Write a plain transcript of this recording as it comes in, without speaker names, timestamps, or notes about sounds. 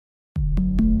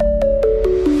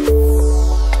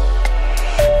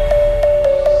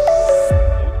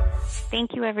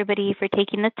Thank you, everybody, for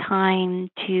taking the time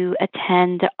to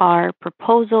attend our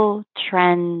proposal,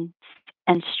 trends,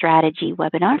 and strategy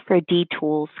webinar for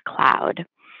DTools Cloud.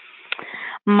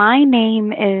 My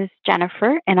name is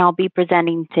Jennifer, and I'll be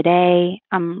presenting today.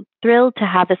 I'm thrilled to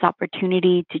have this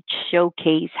opportunity to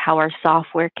showcase how our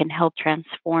software can help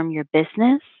transform your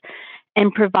business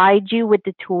and provide you with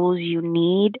the tools you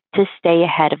need to stay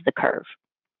ahead of the curve.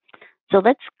 So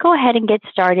let's go ahead and get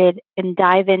started and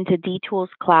dive into DTools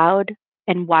Cloud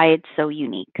and why it's so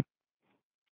unique.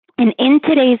 And in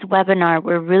today's webinar,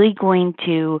 we're really going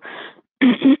to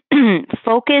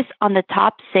focus on the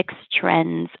top 6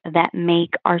 trends that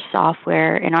make our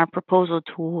software and our proposal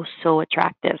tool so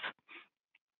attractive.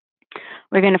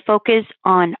 We're going to focus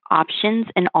on options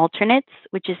and alternates,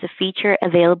 which is a feature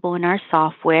available in our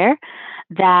software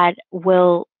that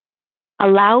will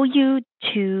allow you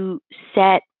to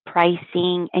set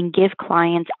pricing and give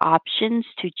clients options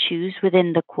to choose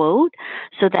within the quote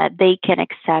so that they can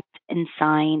accept and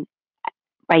sign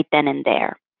right then and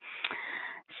there.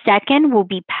 Second will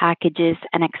be packages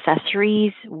and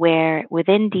accessories, where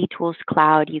within DTools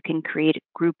Cloud, you can create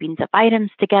groupings of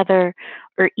items together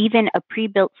or even a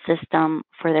pre-built system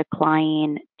for the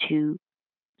client to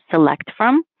select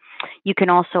from. You can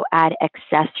also add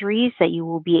accessories that you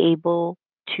will be able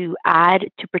to add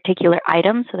to particular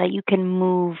items so that you can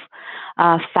move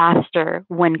faster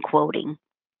when quoting.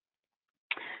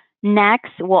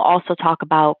 Next, we'll also talk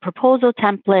about proposal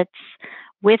templates.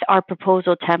 With our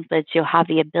proposal templates, you'll have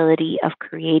the ability of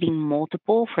creating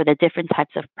multiple for the different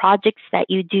types of projects that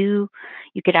you do.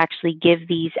 You could actually give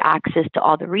these access to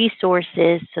all the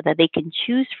resources so that they can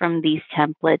choose from these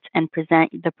templates and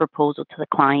present the proposal to the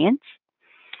clients.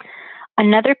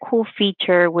 Another cool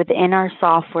feature within our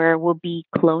software will be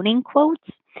cloning quotes.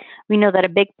 We know that a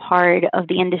big part of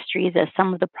the industry is that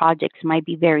some of the projects might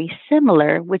be very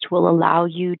similar, which will allow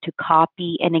you to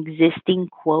copy an existing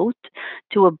quote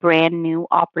to a brand new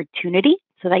opportunity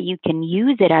so that you can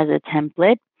use it as a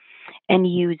template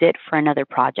and use it for another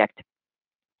project.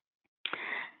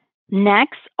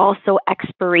 Next, also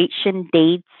expiration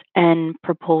dates and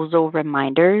proposal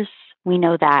reminders. We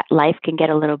know that life can get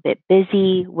a little bit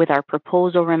busy with our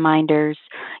proposal reminders.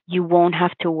 You won't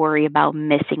have to worry about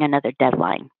missing another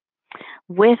deadline.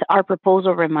 With our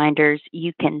proposal reminders,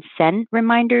 you can send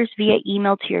reminders via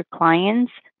email to your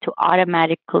clients to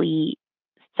automatically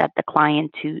set the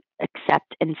client to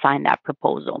accept and sign that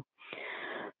proposal.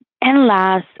 And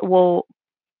last, we'll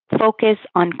focus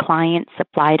on client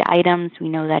supplied items. We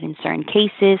know that in certain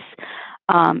cases,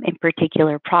 in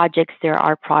particular projects, there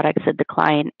are products that the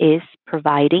client is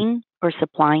providing or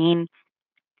supplying,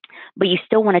 but you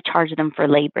still want to charge them for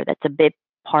labor. That's a big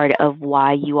part of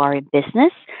why you are in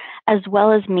business, as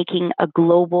well as making a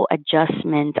global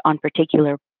adjustment on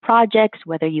particular projects,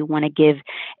 whether you want to give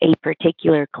a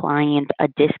particular client a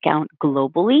discount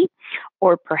globally,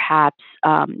 or perhaps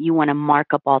you want to mark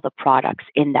up all the products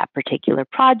in that particular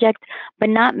project, but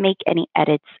not make any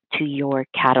edits to your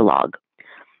catalog.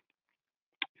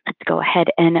 Let's go ahead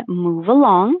and move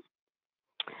along.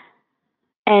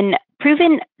 And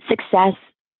proven success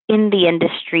in the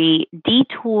industry,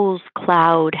 DTools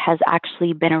Cloud has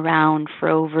actually been around for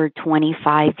over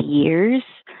 25 years.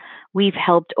 We've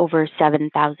helped over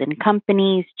 7,000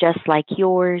 companies just like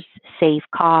yours save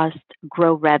cost,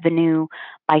 grow revenue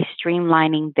by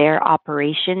streamlining their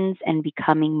operations and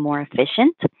becoming more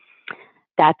efficient.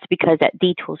 That's because at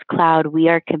DTools Cloud, we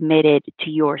are committed to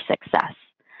your success.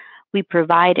 We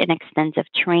provide an extensive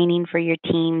training for your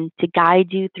team to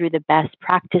guide you through the best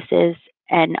practices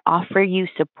and offer you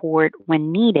support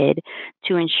when needed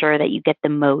to ensure that you get the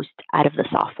most out of the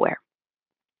software.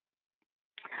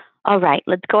 All right,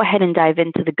 let's go ahead and dive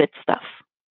into the good stuff.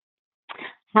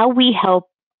 How we help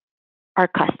our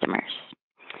customers.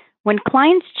 When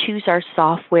clients choose our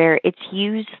software, it's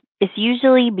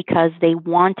usually because they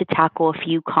want to tackle a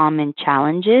few common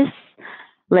challenges.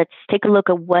 Let's take a look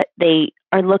at what they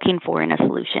are looking for in a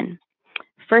solution.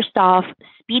 First off,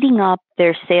 speeding up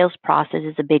their sales process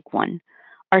is a big one.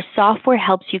 Our software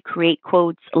helps you create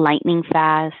quotes lightning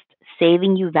fast,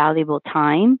 saving you valuable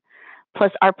time.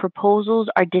 Plus, our proposals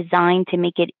are designed to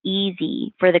make it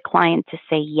easy for the client to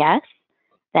say yes.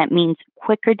 That means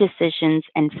quicker decisions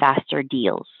and faster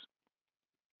deals.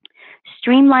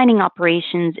 Streamlining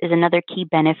operations is another key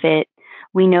benefit.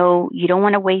 We know you don't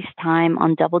want to waste time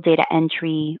on double data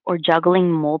entry or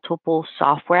juggling multiple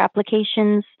software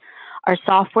applications. Our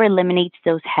software eliminates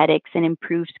those headaches and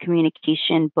improves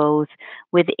communication both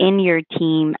within your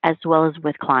team as well as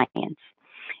with clients.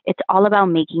 It's all about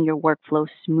making your workflow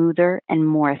smoother and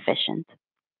more efficient.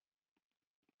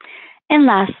 And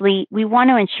lastly, we want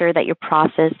to ensure that your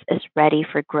process is ready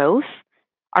for growth.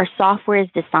 Our software is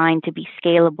designed to be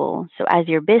scalable, so as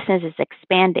your business is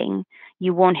expanding,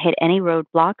 you won't hit any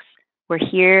roadblocks. We're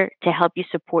here to help you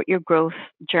support your growth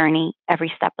journey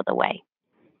every step of the way.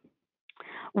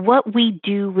 What we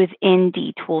do within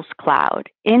DTools Cloud.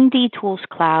 In DTools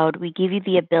Cloud, we give you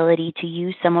the ability to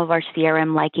use some of our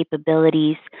CRM-like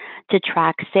capabilities to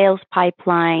track sales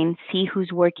pipeline, see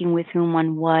who's working with whom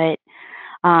on what,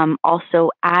 also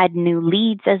add new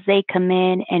leads as they come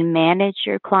in and manage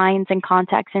your clients and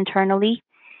contacts internally.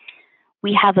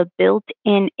 We have a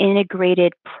built-in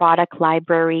integrated product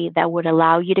library that would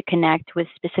allow you to connect with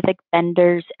specific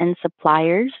vendors and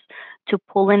suppliers to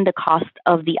pull in the cost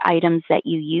of the items that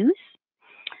you use.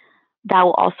 That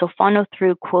will also funnel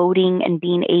through quoting and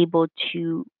being able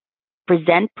to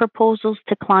present proposals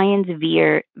to clients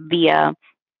via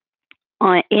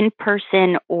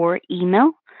in-person or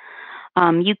email.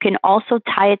 You can also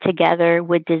tie it together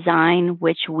with design,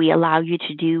 which we allow you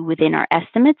to do within our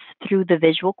estimates through the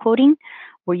visual quoting,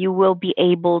 where you will be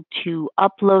able to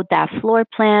upload that floor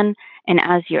plan. And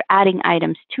as you're adding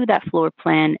items to that floor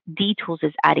plan, DTools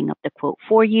is adding up the quote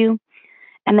for you.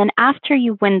 And then after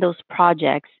you win those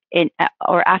projects,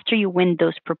 or after you win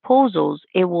those proposals,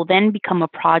 it will then become a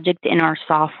project in our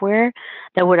software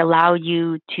that would allow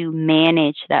you to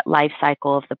manage that life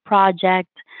cycle of the project,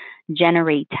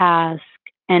 generate tasks,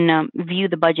 and view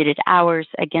the budgeted hours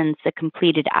against the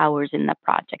completed hours in the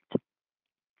project.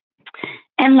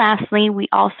 And lastly, we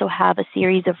also have a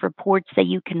series of reports that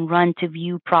you can run to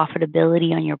view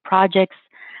profitability on your projects,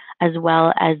 as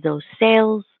well as those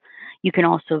sales. You can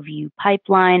also view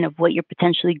pipeline of what you're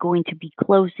potentially going to be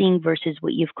closing versus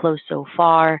what you've closed so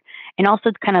far, and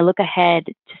also to kind of look ahead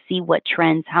to see what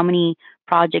trends, how many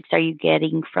projects are you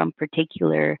getting from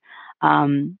particular,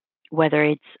 whether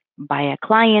it's by a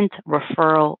client,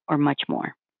 referral, or much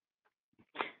more.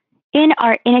 In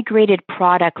our integrated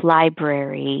product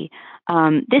library,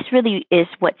 this really is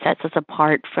what sets us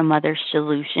apart from other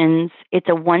solutions. It's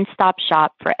a one-stop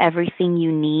shop for everything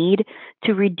you need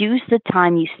to reduce the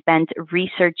time you spent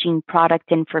researching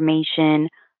product information,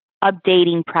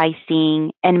 updating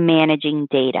pricing, and managing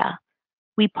data.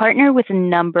 We partner with a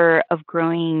number of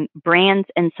growing brands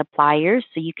and suppliers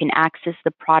so you can access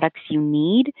the products you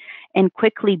need and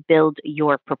quickly build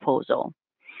your proposal.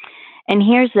 And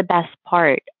here's the best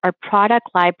part. Our product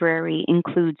library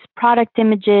includes product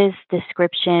images,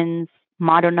 descriptions,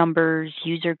 model numbers,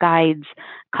 user guides,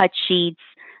 cut sheets,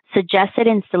 suggested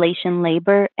installation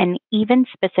labor, and even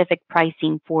specific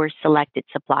pricing for selected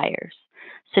suppliers.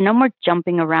 So no more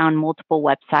jumping around multiple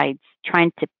websites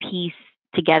trying to piece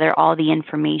together all the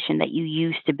information that you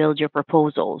use to build your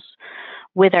proposals.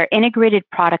 With our integrated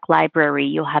product library,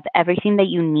 you'll have everything that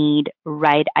you need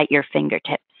right at your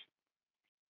fingertips.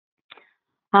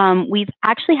 We've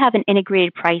actually have an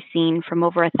integrated pricing from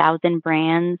over 1,000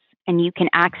 brands, and you can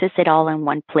access it all in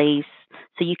one place.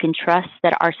 So you can trust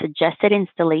that our suggested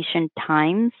installation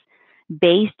times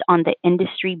based on the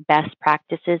industry best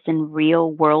practices and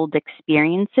real world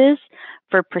experiences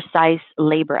for precise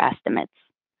labor estimates.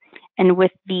 And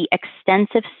with the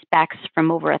extensive specs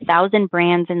from over 1,000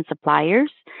 brands and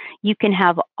suppliers, you can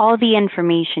have all the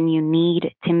information you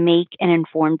need to make an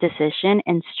informed decision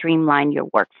and streamline your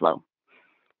workflow.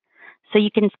 So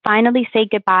you can finally say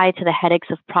goodbye to the headaches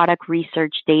of product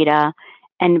research data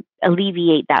and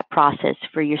alleviate that process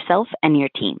for yourself and your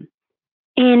team.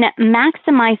 In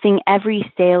maximizing every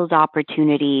sales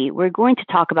opportunity, we're going to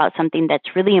talk about something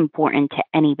that's really important to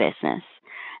any business: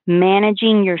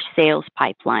 managing your sales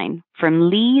pipeline from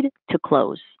lead to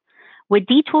close. With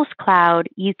DTools Cloud,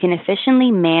 you can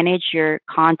efficiently manage your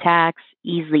contacts,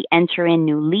 easily enter in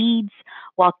new leads,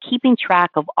 while keeping track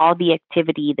of all the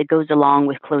activity that goes along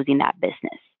with closing that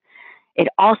business. It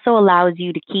also allows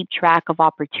you to keep track of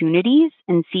opportunities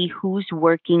and see who's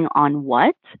working on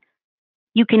what.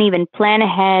 You can even plan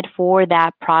ahead for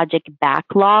that project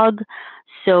backlog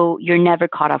so you're never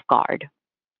caught off guard.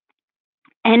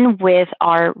 And with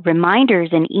our reminders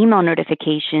and email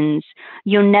notifications,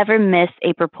 you'll never miss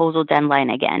a proposal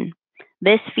deadline again.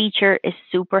 This feature is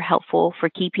super helpful for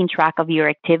keeping track of your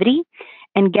activity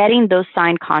and getting those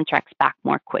signed contracts back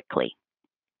more quickly.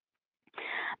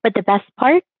 But the best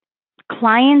part,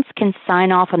 clients can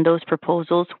sign off on those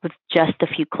proposals with just a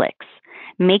few clicks,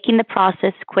 making the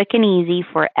process quick and easy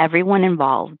for everyone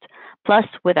involved. Plus,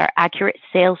 with our accurate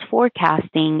sales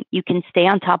forecasting, you can stay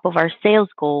on top of our sales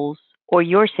goals or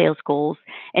your sales goals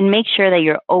and make sure that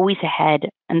you're always ahead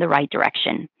in the right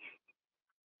direction.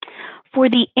 For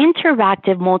the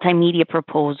interactive multimedia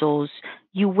proposals,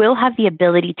 you will have the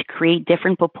ability to create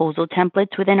different proposal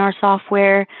templates within our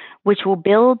software, which will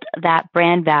build that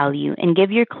brand value and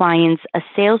give your clients a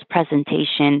sales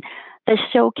presentation that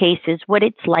showcases what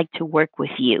it's like to work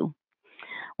with you.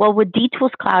 Well, with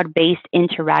DTools cloud-based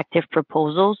interactive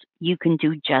proposals, you can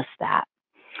do just that.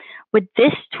 With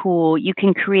this tool, you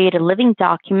can create a living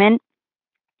document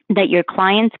that your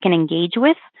clients can engage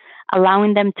with,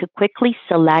 allowing them to quickly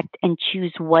select and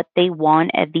choose what they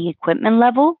want at the equipment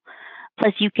level.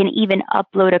 Plus, you can even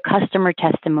upload a customer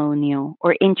testimonial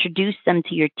or introduce them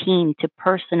to your team to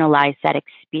personalize that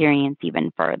experience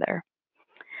even further.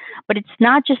 But it's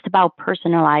not just about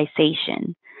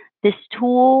personalization. This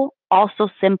tool also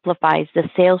simplifies the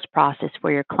sales process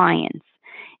for your clients,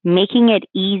 making it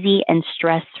easy and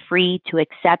stress free to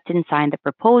accept and sign the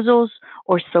proposals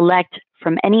or select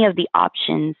from any of the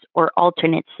options or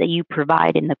alternates that you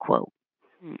provide in the quote.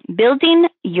 Building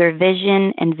your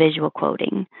vision and visual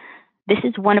quoting. This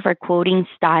is one of our quoting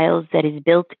styles that is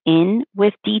built in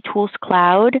with DTools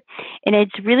Cloud, and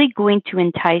it's really going to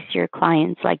entice your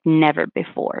clients like never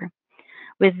before.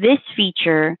 With this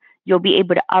feature, you'll be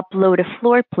able to upload a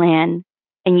floor plan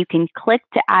and you can click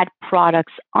to add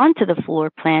products onto the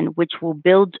floor plan, which will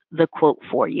build the quote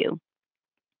for you.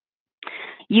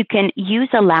 You can use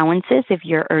allowances if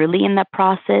you're early in the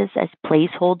process as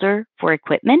placeholder for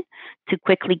equipment to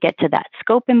quickly get to that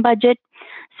scope and budget.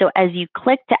 So as you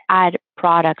click to add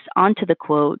products onto the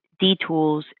quote,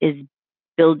 DTools is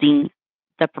building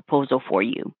the proposal for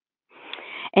you.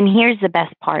 And here's the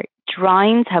best part.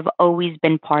 Drawings have always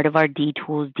been part of our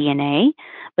DTools DNA,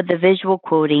 but the visual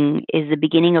quoting is the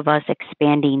beginning of us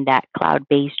expanding that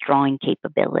cloud-based drawing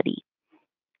capability.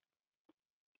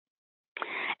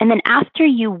 And then after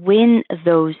you win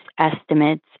those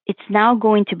estimates, it's now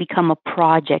going to become a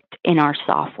project in our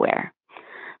software.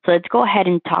 So let's go ahead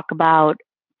and talk about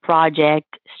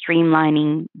project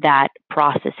streamlining that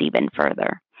process even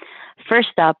further.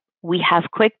 First up, we have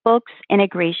QuickBooks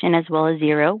integration as well as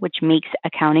Xero, which makes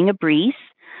accounting a breeze.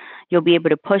 You'll be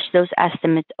able to push those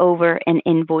estimates over and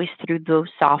invoice through those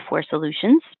software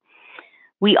solutions.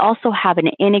 We also have an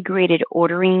integrated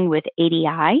ordering with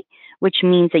ADI, which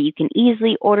means that you can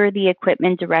easily order the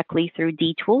equipment directly through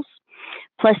DTools.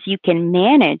 Plus, you can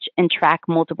manage and track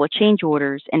multiple change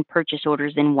orders and purchase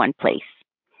orders in one place.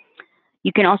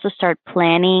 You can also start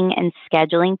planning and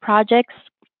scheduling projects.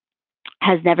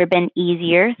 Has never been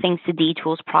easier thanks to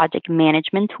DTools project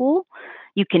management tool.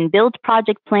 You can build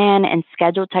project plan and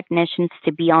schedule technicians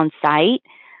to be on site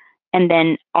and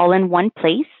then all in one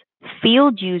place.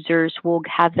 Field users will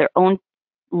have their own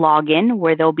login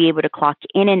where they'll be able to clock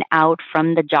in and out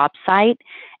from the job site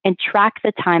and track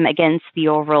the time against the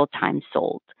overall time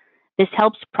sold. This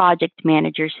helps project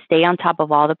managers stay on top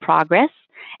of all the progress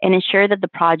and ensure that the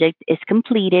project is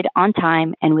completed on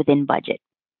time and within budget.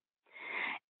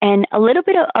 And a little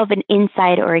bit of an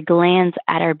insight or a glance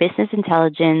at our business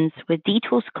intelligence with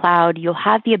DTools Cloud, you'll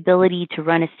have the ability to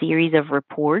run a series of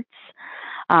reports.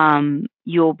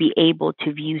 You'll be able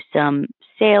to view some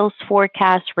sales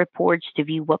forecast reports to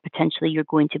view what potentially you're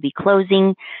going to be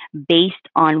closing based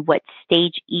on what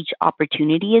stage each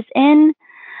opportunity is in.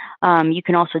 You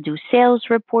can also do sales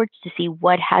reports to see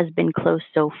what has been closed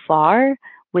so far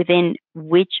within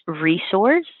which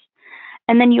resource.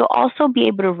 And then you'll also be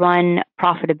able to run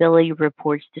profitability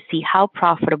reports to see how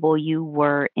profitable you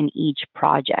were in each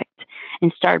project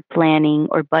and start planning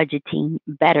or budgeting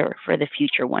better for the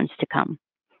future ones to come.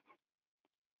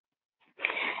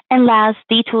 And last,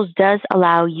 DTools does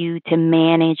allow you to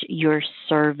manage your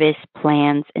service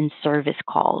plans and service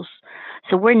calls.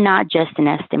 So we're not just an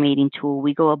estimating tool.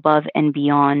 We go above and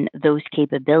beyond those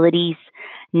capabilities.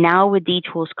 Now with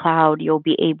DTools Cloud, you'll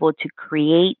be able to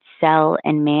create, sell,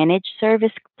 and manage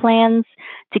service plans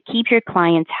to keep your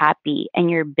clients happy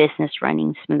and your business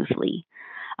running smoothly.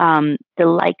 The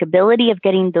likability of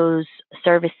getting those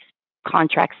service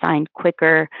contracts signed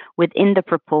quicker within the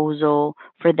proposal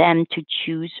for them to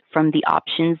choose from the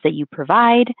options that you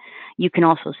provide. You can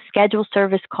also schedule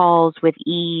service calls with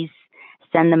ease,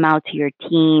 send them out to your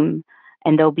team,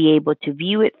 and they'll be able to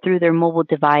view it through their mobile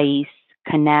device,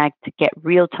 connect, get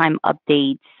real-time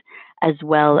updates, as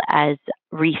well as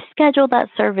reschedule that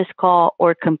service call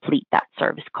or complete that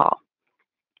service call.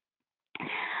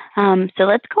 So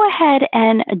let's go ahead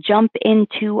and jump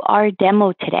into our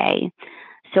demo today.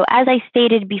 So as I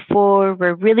stated before,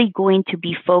 we're really going to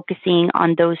be focusing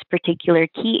on those particular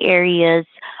key areas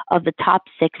of the top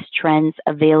 6 trends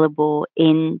available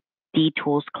in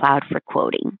DTools Cloud for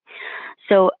quoting.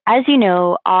 So as you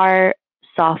know, our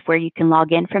software, you can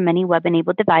log in from any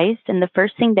web-enabled device, and the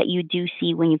first thing that you do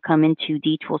see when you come into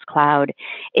DTools Cloud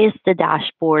is the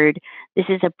dashboard. This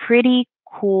is a pretty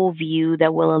cool view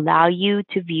that will allow you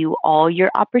to view all your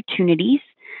opportunities,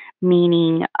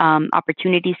 meaning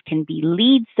opportunities can be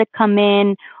leads that come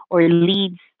in or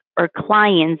leads or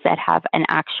clients that have an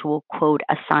actual quote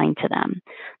assigned to them.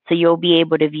 So you'll be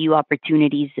able to view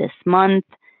opportunities this month,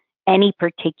 any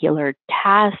particular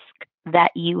task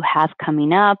that you have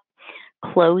coming up,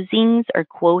 closings or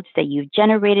quotes that you've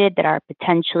generated that are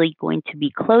potentially going to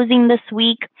be closing this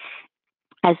week,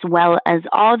 as well as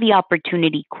all the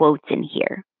opportunity quotes in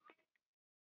here.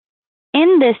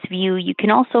 In this view, you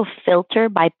can also filter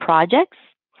by projects.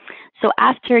 So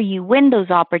after you win those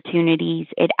opportunities,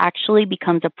 it actually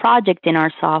becomes a project in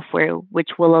our software, which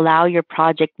will allow your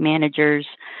project managers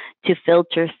to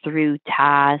filter through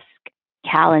task,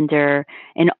 calendar,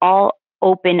 and all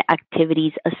open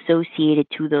activities associated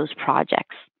to those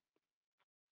projects.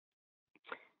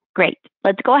 Great.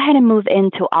 Let's go ahead and move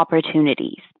into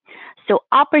opportunities. So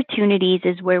opportunities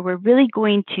is where we're really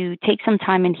going to take some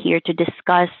time in here to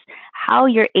discuss how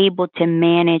you're able to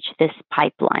manage this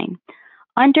pipeline.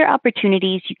 Under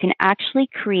opportunities, you can actually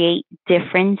create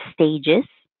different stages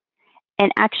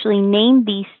and actually name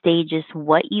these stages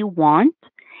what you want,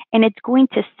 and it's going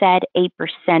to set a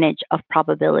percentage of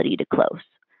probability to close.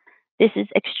 This is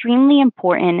extremely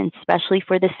important, especially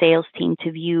for the sales team,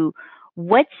 to view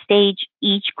what stage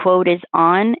each quote is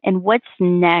on and what's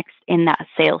next in that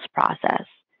sales process.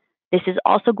 This is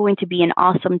also going to be an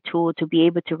awesome tool to be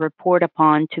able to report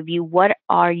upon, to view what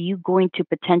are you going to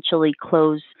potentially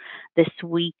close this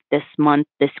week, this month,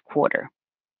 this quarter.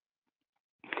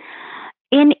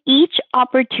 In each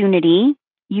opportunity,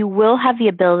 you will have the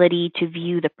ability to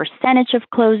view the percentage of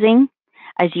closing.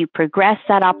 As you progress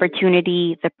that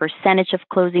opportunity, the percentage of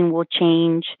closing will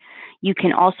change. You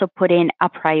can also put in a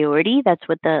priority. That's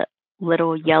what the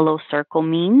little yellow circle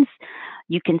means.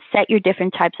 You can set your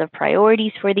different types of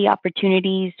priorities for the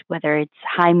opportunities, whether it's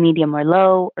high, medium, or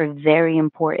low, or very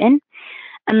important.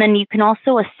 And then you can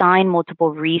also assign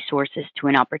multiple resources to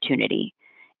an opportunity.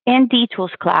 In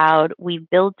dTools Cloud, we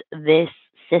built this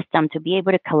system to be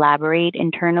able to collaborate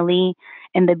internally.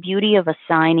 And the beauty of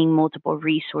assigning multiple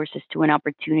resources to an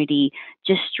opportunity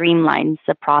just streamlines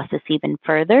the process even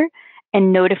further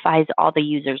and notifies all the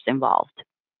users involved.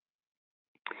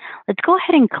 Let's go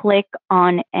ahead and click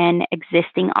on an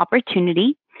existing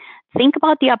opportunity. Think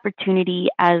about the opportunity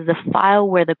as the file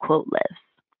where the quote lives.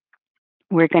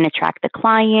 We're going to track the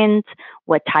client,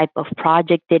 what type of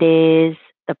project it is,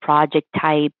 the project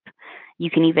type. You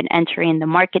can even enter in the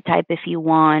market type if you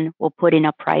want. We'll put in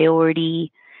a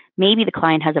priority. Maybe the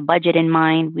client has a budget in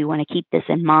mind. We want to keep this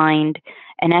in mind.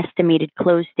 An estimated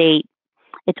close date.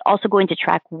 It's also going to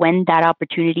track when that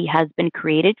opportunity has been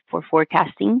created for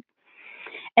forecasting.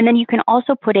 And then you can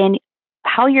also put in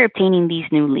how you're obtaining these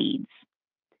new leads.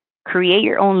 Create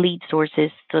your own lead sources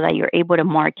so that you're able to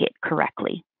market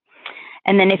correctly.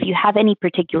 And then if you have any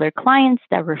particular clients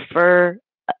that refer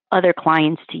other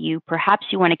clients to you, perhaps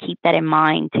you want to keep that in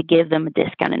mind to give them a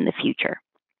discount in the future,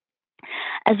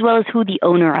 as well as who the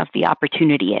owner of the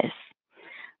opportunity is.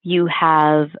 You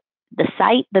have the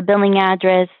site, the billing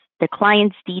address, the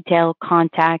client's detail,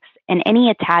 contacts, and any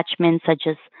attachments such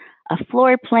as a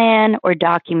floor plan or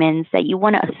documents that you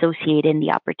want to associate in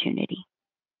the opportunity.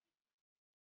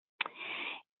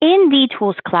 In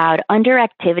dTools Cloud, under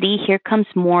activity, here comes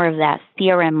more of that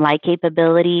CRM-like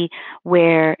capability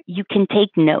where you can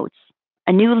take notes.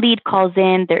 A new lead calls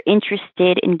in, they're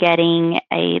interested in getting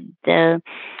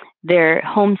their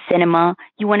home cinema.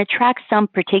 You want to track some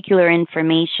particular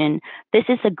information. This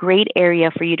is a great area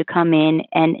for you to come in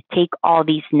and take all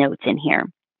these notes in here.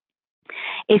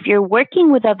 If you're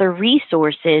working with other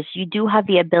resources, you do have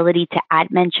the ability to add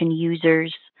mention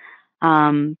users,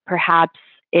 perhaps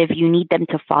if you need them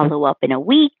to follow up in a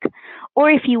week, or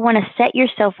if you want to set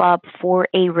yourself up for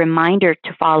a reminder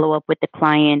to follow up with the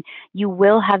client, you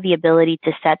will have the ability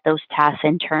to set those tasks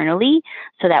internally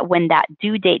so that when that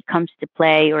due date comes to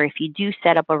play, or if you do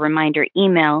set up a reminder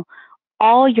email,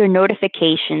 all your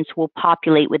notifications will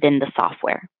populate within the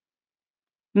software,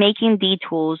 making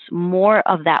dTools more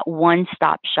of that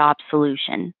one-stop shop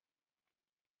solution.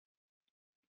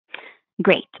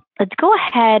 Great. Let's go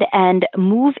ahead and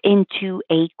move into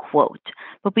a quote.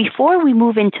 But before we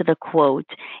move into the quote,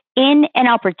 in an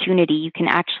opportunity, you can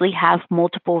actually have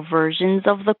multiple versions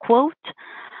of the quote,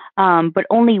 but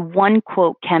only one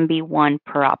quote can be won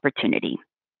per opportunity.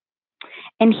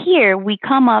 And here we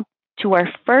come up to our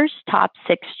first top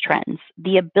 6 trends,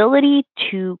 the ability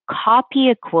to copy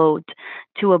a quote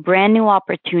to a brand new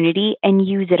opportunity and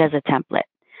use it as a template.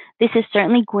 This is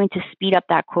certainly going to speed up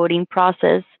that quoting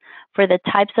process for the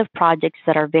types of projects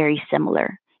that are very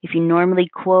similar. If you normally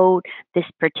quote this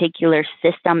particular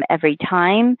system every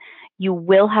time, you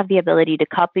will have the ability to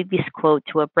copy this quote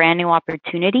to a brand new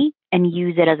opportunity and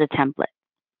use it as a template.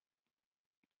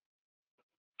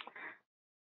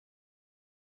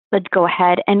 Let's go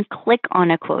ahead and click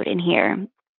on a quote in here.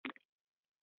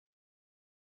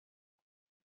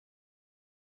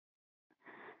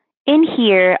 In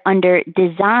here, under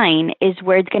design, is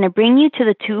where it's going to bring you to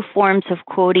the two forms of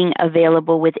quoting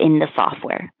available within the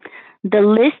software. The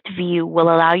list view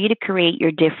will allow you to create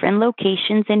your different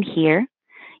locations in here.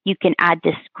 You can add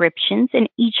descriptions in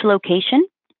each location.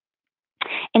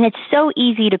 And it's so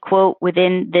easy to quote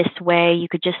within this way. You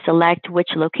could just select which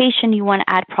location you want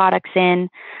to add products in,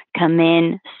 come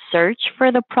in, search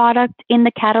for the product in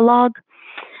the catalog.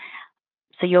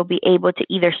 So you'll be able to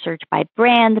either search by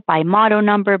brand, by model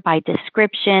number, by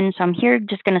description. So I'm here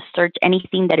just going to search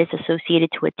anything that is associated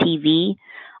to a TV.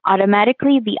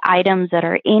 Automatically, the items that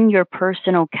are in your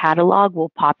personal catalog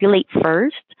will populate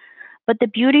first. But the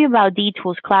beauty about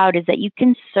DTools Cloud is that you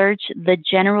can search the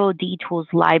general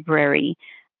DTools library,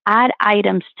 add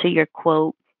items to your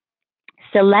quote,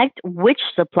 select which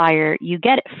supplier you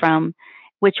get it from,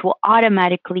 which will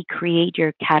automatically create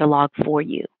your catalog for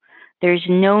you. There's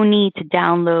no need to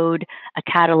download a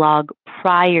catalog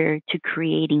prior to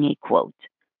creating a quote,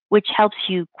 which helps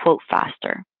you quote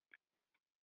faster.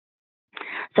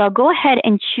 So I'll go ahead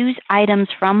and choose items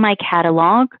from my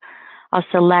catalog. I'll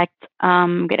select,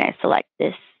 I'm going to select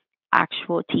this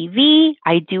actual TV.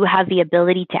 I do have the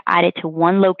ability to add it to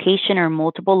one location or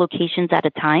multiple locations at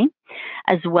a time,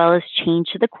 as well as change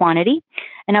the quantity.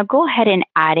 And I'll go ahead and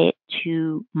add it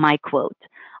to my quote.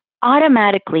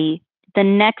 Automatically, the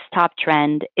next top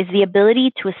trend is the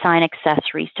ability to assign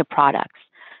accessories to products.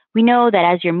 We know that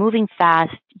as you're moving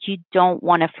fast, you don't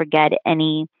want to forget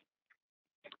any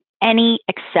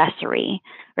accessory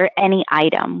or any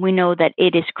item. We know that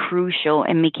it is crucial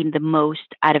in making the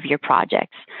most out of your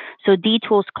projects. So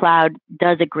DTools Cloud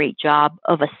does a great job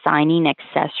of assigning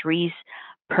accessories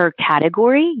per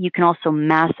category. You can also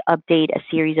mass update a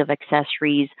series of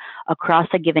accessories across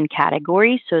a given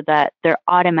category so that they're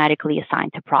automatically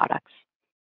assigned to products.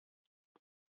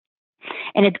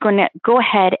 And it's going to go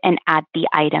ahead and add the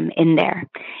item in there.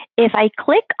 If I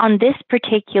click on this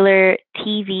particular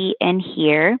TV in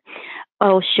here,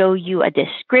 I'll show you a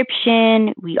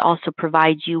description. We also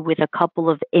provide you with a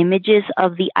couple of images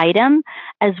of the item,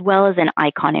 as well as an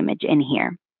icon image in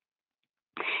here.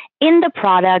 In the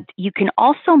product, you can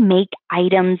also make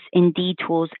items in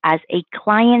DTools as a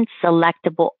client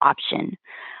selectable option.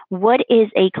 What is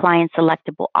a client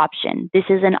selectable option? This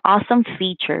is an awesome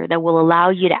feature that will allow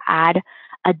you to add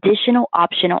additional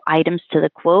optional items to the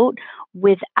quote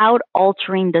without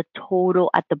altering the total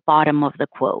at the bottom of the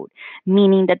quote,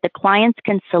 meaning that the clients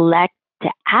can select to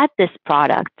add this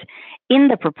product in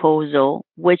the proposal,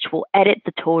 which will edit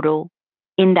the total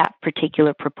in that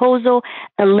particular proposal,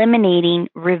 eliminating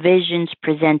revisions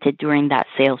presented during that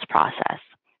sales process.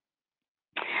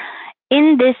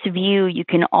 In this view, you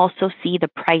can also see the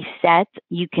price set.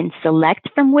 You can select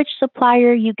from which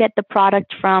supplier you get the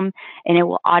product from, and it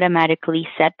will automatically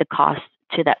set the cost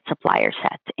to that supplier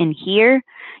set. In here,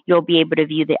 you'll be able to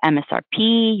view the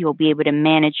MSRP, you'll be able to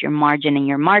manage your margin and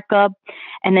your markup,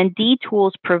 and then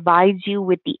DTools provides you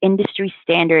with the industry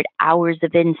standard hours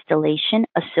of installation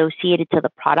associated to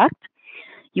the product.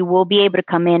 You will be able to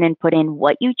come in and put in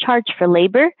what you charge for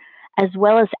labor, as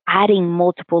well as adding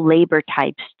multiple labor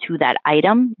types to that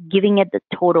item, giving it the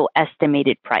total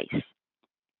estimated price.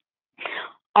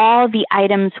 All the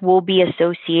items will be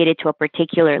associated to a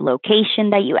particular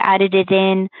location that you added it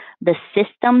in, the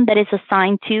system that is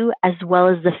assigned to, as well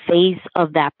as the phase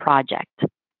of that project.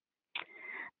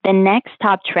 The next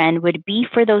top trend would be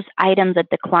for those items that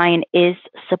the client is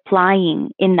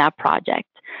supplying in that project.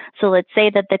 So let's say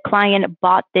that the client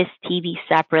bought this TV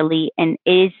separately and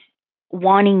is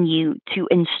wanting you to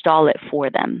install it for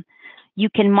them. You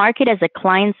can mark it as a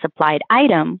client supplied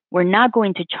item. We're not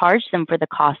going to charge them for the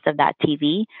cost of that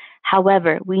TV.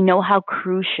 However, we know how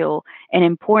crucial and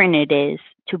important it is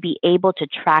to be able to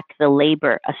track the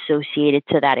labor associated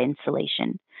to that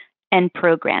installation and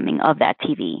programming of that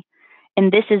TV.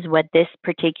 And this is what this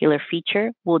particular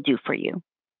feature will do for you.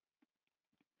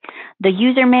 The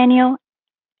user manual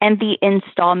and the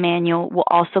install manual will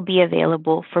also be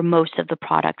available for most of the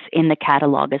products in the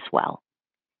catalog as well.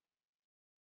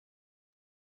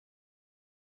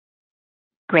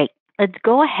 Great. Let's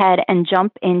go ahead and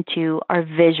jump into our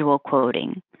visual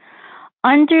quoting.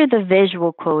 Under the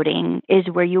visual quoting is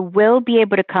where you will be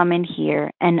able to come in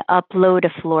here and upload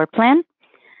a floor plan.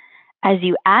 As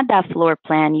you add that floor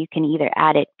plan, you can either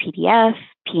add it PDF,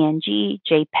 PNG,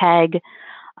 JPEG.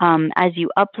 As you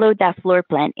upload that floor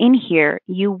plan in here,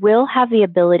 you will have the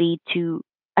ability to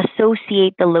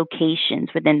associate the locations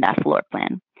within that floor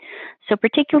plan. So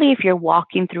particularly if you're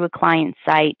walking through a client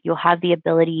site, you'll have the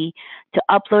ability to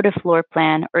upload a floor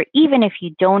plan, or even if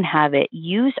you don't have it,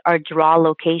 use our draw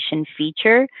location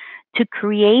feature to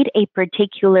create a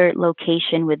particular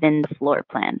location within the floor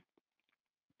plan.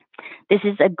 This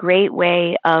is a great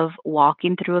way of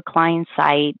walking through a client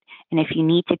site, and if you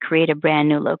need to create a brand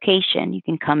new location, you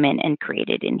can come in and create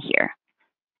it in here.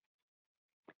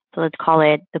 So let's call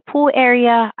it the pool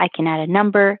area. I can add a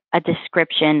number, a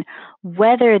description,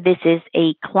 whether this is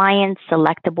a client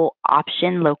selectable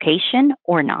option location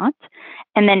or not,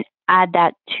 and then add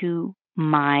that to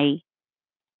my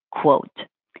quote.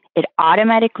 It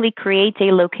automatically creates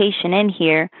a location in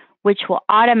here, which will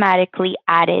automatically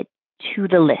add it to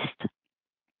the list.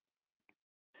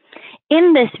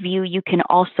 In this view, you can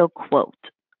also quote.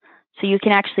 So you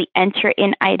can actually enter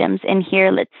in items in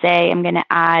here. Let's say I'm going to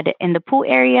add in the pool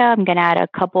area, I'm going to add a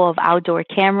couple of outdoor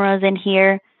cameras in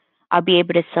here. I'll be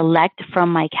able to select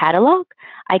from my catalog.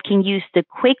 I can use the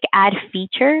quick add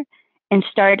feature and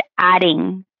start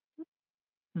adding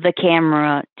the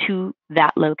camera to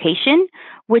that location,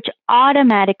 which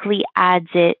automatically adds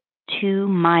it to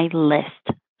my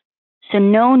list. So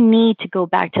no need to go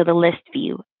back to the list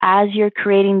view. As you're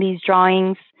creating these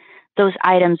drawings, those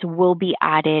items will be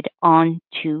added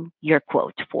onto your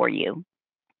quote for you.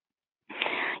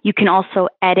 You can also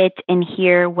edit in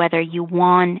here whether you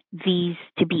want these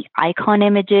to be icon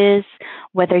images,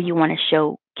 whether you want to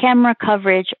show camera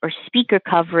coverage or speaker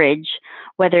coverage,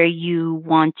 whether you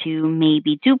want to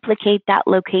maybe duplicate that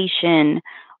location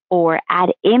or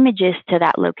add images to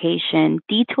that location.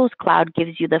 dTools Cloud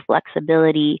gives you the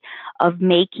flexibility of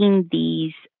making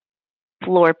these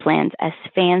floor plans as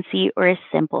fancy or as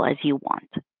simple as you want.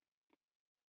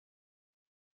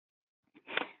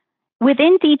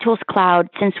 Within dTools Cloud,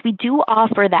 since we do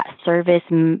offer that service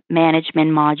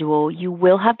management module, you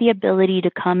will have the ability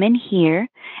to come in here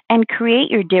and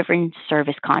create your different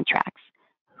service contracts.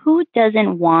 Who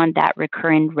doesn't want that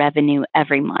recurring revenue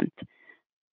every month?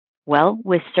 Well,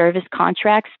 with service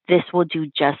contracts, this will do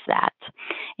just that.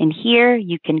 In here,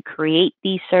 you can create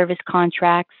these service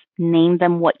contracts, name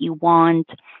them what you want,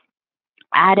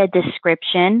 add a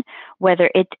description, whether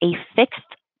it's a fixed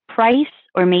price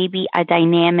or maybe a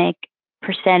dynamic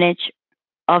percentage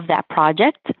of that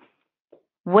project.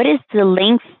 What is the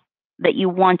length that you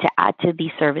want to add to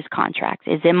these service contracts?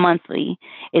 Is it monthly?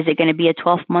 Is it going to be a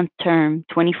 12-month term,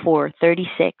 24,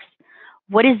 36?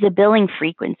 What is the billing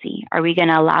frequency? Are we going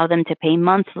to allow them to pay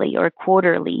monthly or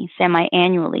quarterly,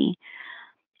 semi-annually?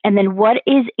 And then what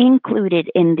is included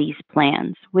in these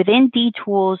plans? Within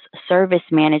dTools Service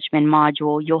Management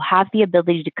module, you'll have the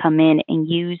ability to come in and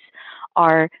use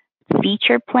our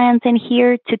feature plans in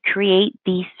here to create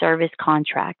these service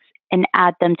contracts and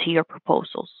add them to your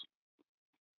proposals.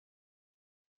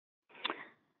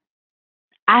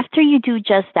 After you do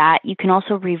just that, you can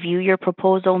also review your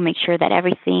proposal, make sure that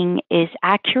everything is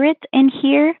accurate in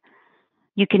here.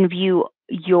 You can view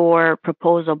your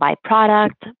proposal by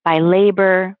product, by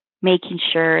labor, making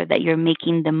sure that you're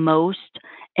making the most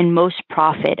and most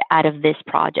profit out of this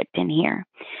project in here.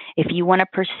 If you want to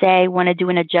per se want to do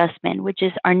an adjustment, which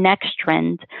is our next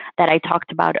trend that I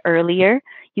talked about earlier,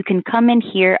 you can come in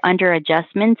here under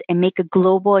adjustments and make a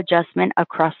global adjustment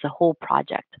across the whole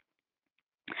project.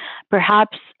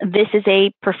 Perhaps this is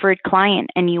a preferred client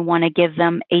and you want to give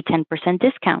them a 10%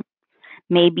 discount.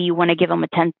 Maybe you want to give them a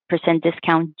 10%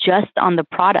 discount just on the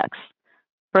products,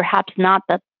 perhaps not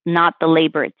the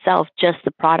labor itself, just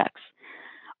the products.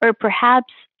 Or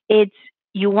perhaps it's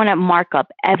you want to mark up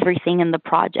everything in the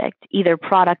project, either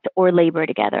product or labor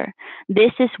together.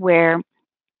 This is where,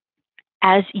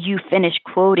 as you finish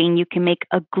quoting, you can make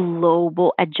a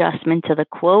global adjustment to the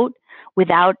quote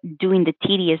without doing the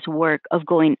tedious work of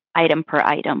going item per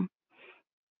item,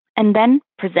 and then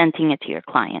presenting it to your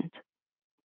client.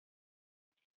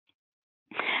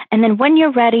 And then when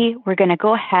you're ready, we're going to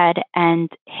go ahead and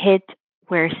hit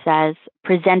where it says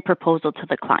present proposal to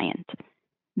the client.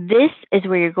 This is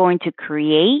where you're going to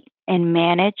create and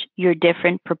manage your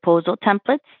different proposal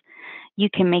templates. You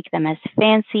can make them as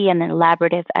fancy and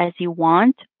elaborative as you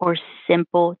want, or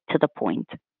simple to the point.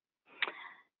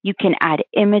 You can add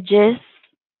images.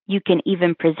 You can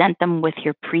even present them with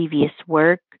your previous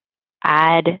work,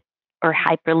 add or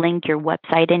hyperlink your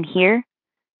website in here.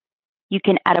 You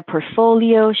can add a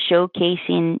portfolio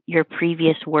showcasing your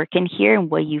previous work in here and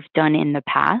what you've done in the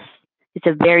past. It's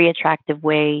a very attractive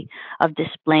way of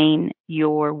displaying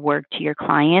your work to your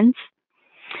clients.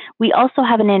 We also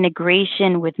have an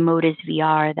integration with Modus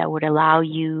VR that would allow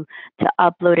you to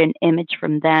upload an image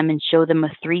from them and show them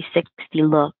a 360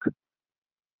 look.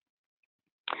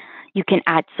 You can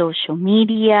add social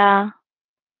media,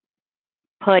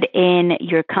 put in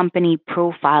your company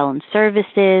profile and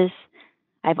services.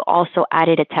 I've also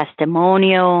added a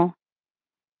testimonial,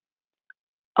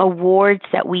 awards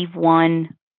that we've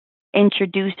won,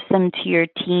 introduce them to your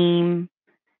team.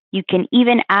 You can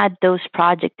even add those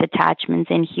project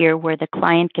attachments in here where the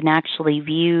client can actually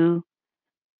view,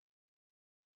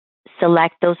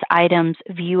 select those items,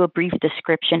 view a brief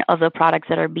description of the products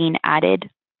that are being added.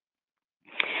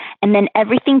 And then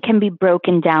everything can be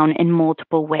broken down in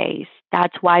multiple ways.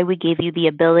 That's why we gave you the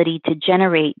ability to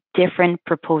generate different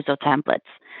proposal templates,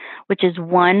 which is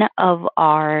one of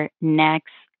our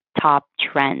next top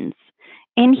trends.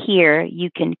 In here, you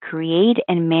can create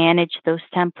and manage those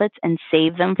templates and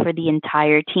save them for the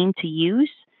entire team to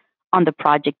use on the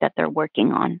project that they're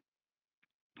working on.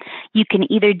 You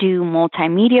can either do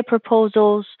multimedia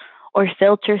proposals or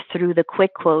filter through the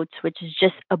quick quotes, which is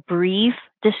just a brief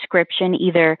description,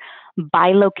 either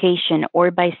by location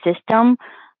or by system,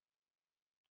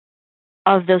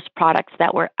 of those products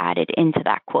that were added into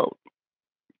that quote.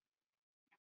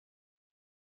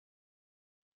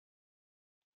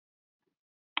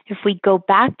 If we go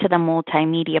back to the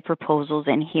multimedia proposals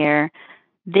in here,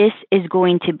 this is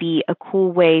going to be a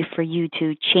cool way for you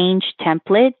to change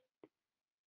template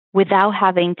without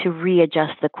having to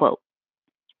readjust the quote.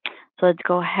 So let's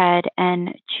go ahead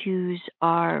and choose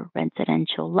our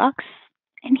residential luxe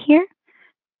in here,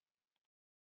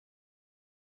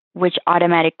 which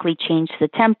automatically changed the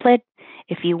template.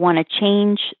 If you want to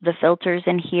change the filters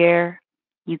in here,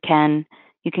 you can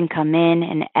come in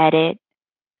and edit,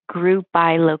 group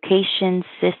by location,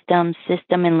 system,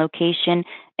 and location,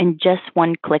 in just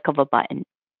one click of a button.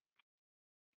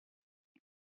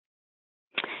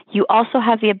 You also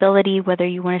have the ability, whether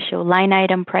you want to show line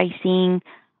item pricing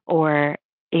or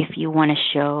if you want to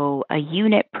show a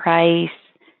unit price,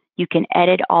 you can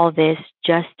edit all this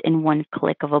just in one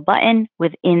click of a button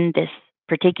within this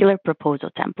particular proposal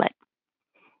template.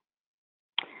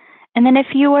 And then if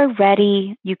you are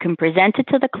ready, you can present it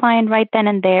to the client right then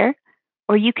and there,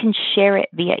 or you can share it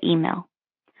via email.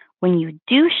 When you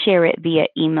do share it via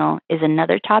email is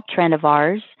another top trend of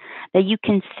ours, that you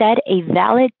can set a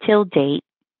valid till date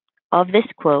of this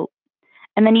quote,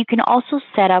 and then you can also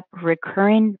set up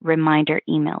recurring reminder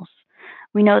emails.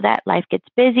 We know that life gets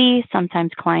busy,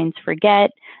 sometimes clients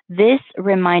forget. This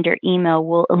reminder email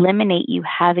will eliminate you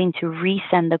having to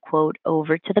resend the quote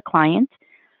over to the client,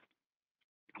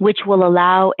 which will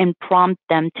allow and prompt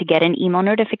them to get an email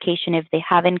notification if they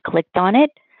haven't clicked on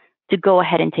it to go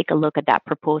ahead and take a look at that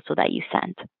proposal that you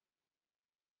sent.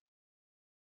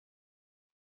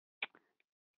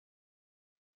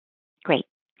 Great.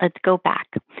 Let's go back.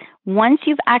 Once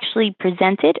you've actually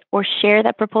presented or shared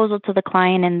that proposal to the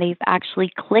client and they've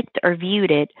actually clicked or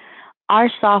viewed it, our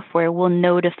software will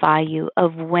notify you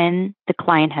of when the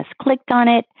client has clicked on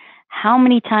it, how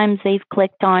many times they've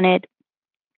clicked on it,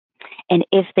 and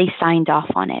if they signed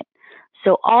off on it.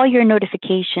 So all your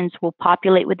notifications will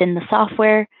populate within the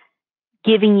software,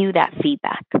 giving you that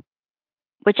feedback,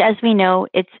 which, as we know,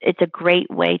 it's a great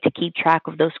way to keep track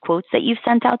of those quotes that you've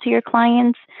sent out to your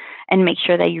clients and make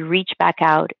sure that you reach back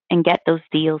out and get those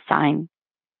deals signed.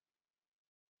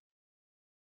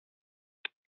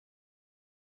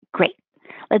 Great.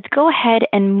 Let's go ahead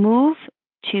and move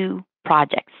to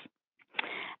projects.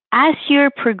 As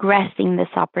you're progressing this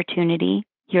opportunity,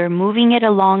 you're moving it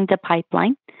along the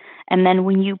pipeline. And then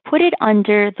when you put it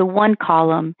under the one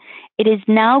column, it is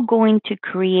now going to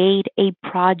create a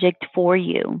project for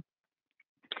you.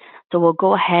 So we'll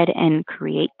go ahead and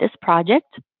create this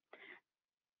project.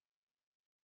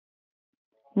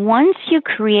 Once you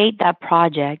create that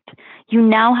project, you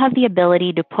now have the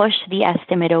ability to push the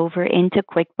estimate over into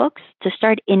QuickBooks to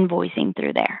start invoicing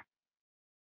through there.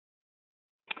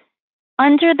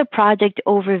 Under the project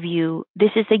overview,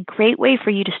 this is a great way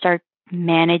for you to start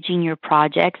managing your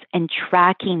projects and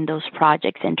tracking those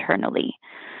projects internally.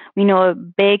 We know a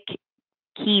big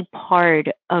key part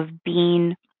of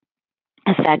being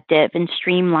effective and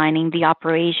streamlining the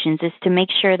operations is to make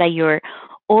sure that you're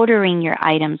ordering your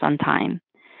items on time.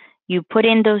 You put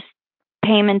in those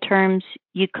payment terms,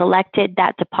 you collected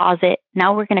that deposit.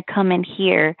 Now we're going to come in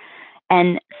here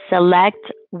and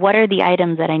select what are the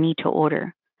items that I need to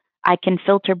order. I can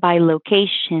filter by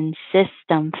location,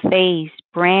 system, phase,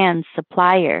 brand,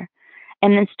 supplier,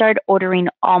 and then start ordering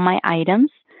all my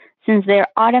items since they're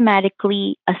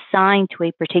automatically assigned to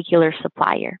a particular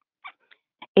supplier.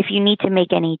 If you need to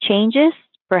make any changes,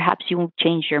 perhaps you will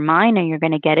change your mind and you're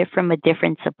going to get it from a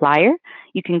different supplier,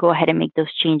 you can go ahead and make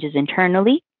those changes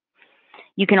internally.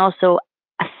 You can also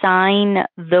assign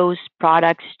those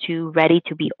products to ready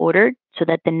to be ordered so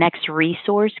that the next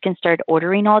resource can start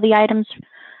ordering all the items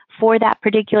for that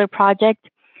particular project,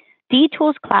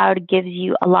 DTools Cloud gives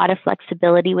you a lot of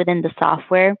flexibility within the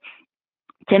software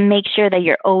to make sure that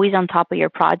you're always on top of your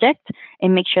project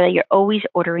and make sure that you're always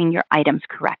ordering your items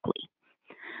correctly.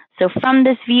 So from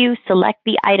this view, select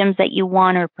the items that you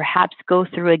want, or perhaps go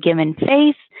through a given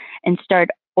phase and start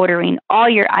ordering all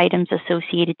your items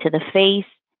associated to the phase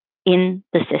in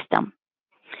the system.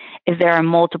 If there are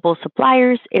multiple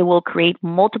suppliers, it will create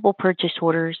multiple purchase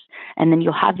orders, and then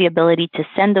you'll have the ability to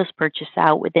send those purchases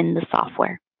out within the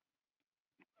software.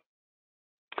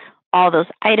 All those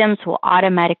items will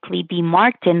automatically be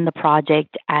marked in the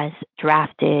project as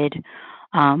drafted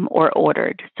or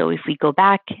ordered. So if we go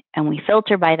back and we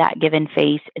filter by that given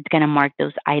phase, it's going to mark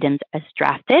those items as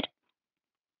drafted.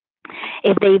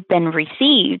 If they've been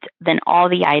received, then all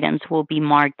the items will be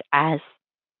marked as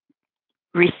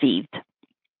received,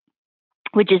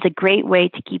 which is a great way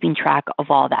to keeping track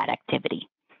of all that activity.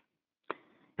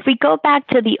 If we go back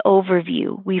to the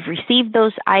overview, we've received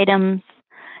those items.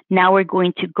 Now we're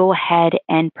going to go ahead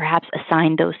and perhaps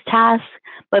assign those tasks.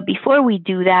 But before we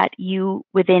do that,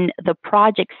 within the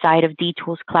project side of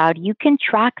DTools Cloud, you can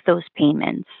track those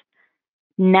payments.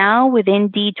 Now within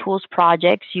DTools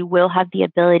projects, you will have the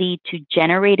ability to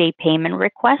generate a payment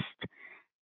request.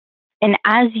 And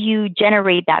as you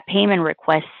generate that payment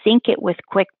request, sync it with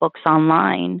QuickBooks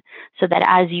Online so that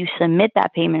as you submit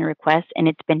that payment request and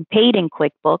it's been paid in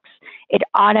QuickBooks, it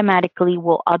automatically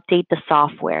will update the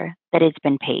software that it's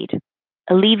been paid,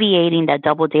 alleviating that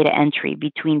double data entry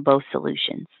between both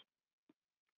solutions.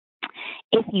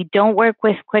 If you don't work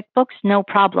with QuickBooks, no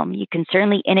problem. You can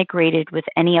certainly integrate it with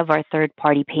any of our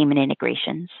third-party payment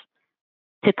integrations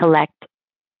to collect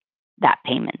that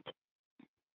payment.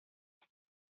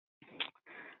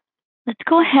 Let's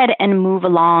go ahead and move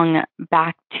along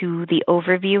back to the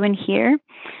overview in here.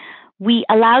 We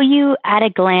allow you at a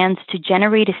glance to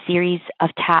generate a series of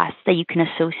tasks that you can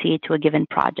associate to a given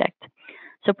project.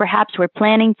 So perhaps we're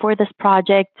planning for this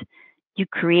project. You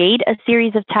create a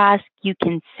series of tasks. You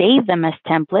can save them as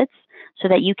templates so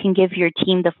that you can give your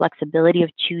team the flexibility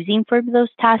of choosing for those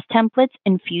task templates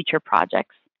in future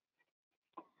projects.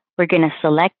 We're going to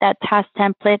select that task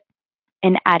template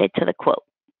and add it to the quote.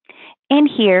 In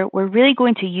here, we're really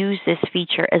going to use this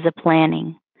feature as a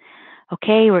planning.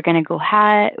 Okay, we're going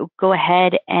to go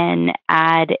ahead and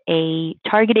add a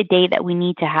targeted date that we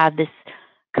need to have this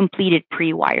completed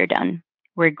pre-wire done.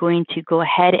 We're going to go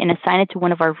ahead and assign it to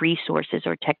one of our resources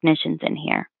or technicians in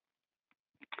here.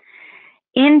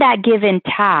 In that given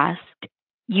task,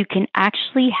 you can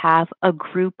actually have a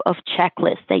group of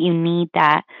checklists that you need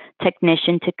that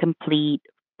technician to complete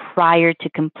prior to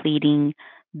completing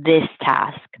this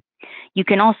task. You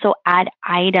can also add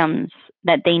items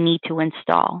that they need to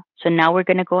install. So now we're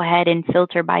going to go ahead and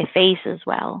filter by phase as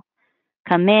well.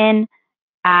 Come in,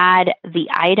 add the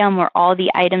item or all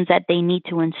the items that they need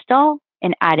to install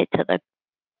and add it to the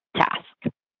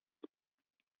task.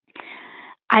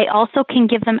 I also can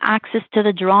give them access to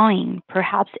the drawing.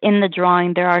 Perhaps in the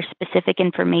drawing, there are specific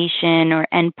information or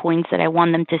endpoints that I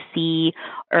want them to see,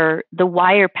 or the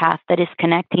wire path that is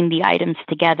connecting the items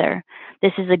together.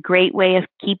 This is a great way of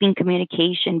keeping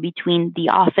communication between the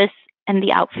office and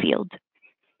the outfield.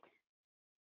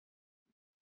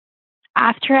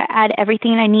 After I add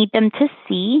everything I need them to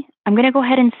see, I'm going to go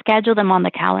ahead and schedule them on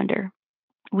the calendar.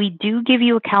 We do give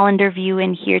you a calendar view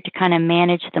in here to kind of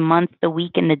manage the month, the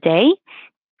week, and the day,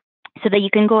 so that you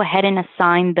can go ahead and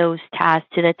assign those tasks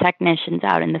to the technicians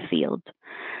out in the field.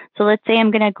 So let's say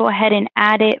I'm going to go ahead and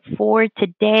add it for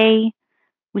today.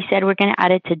 We said we're going to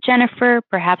add it to Jennifer.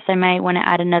 Perhaps I might want to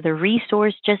add another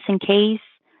resource just in case.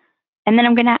 And then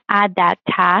I'm going to add that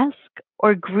task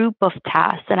or group of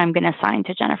tasks that I'm going to assign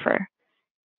to Jennifer.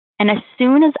 And as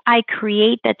soon as I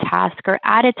create the task or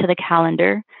add it to the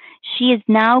calendar, she is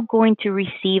now going to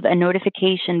receive a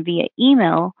notification via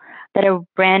email that a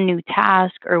brand new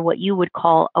task, or what you would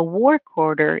call a work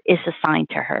order, is assigned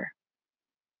to her.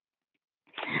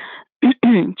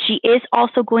 She is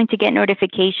also going to get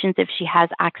notifications if she has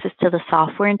access to the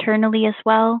software internally as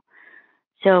well.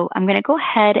 So I'm going to go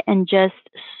ahead and just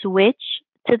switch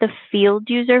to the field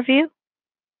user view,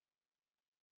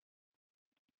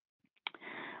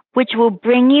 which will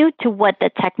bring you to what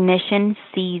the technician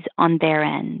sees on their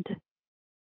end.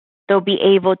 They'll be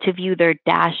able to view their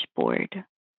dashboard,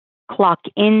 clock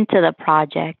into the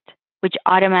project, which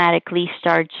automatically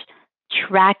starts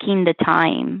tracking the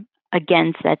time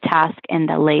against that task and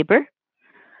the labor.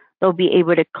 They'll be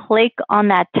able to click on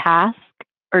that task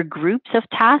or groups of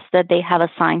tasks that they have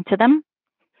assigned to them.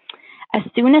 As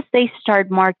soon as they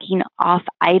start marking off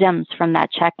items from that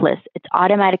checklist, it's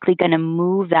automatically going to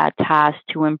move that task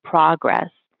to in progress,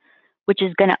 which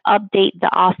is going to update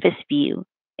the office view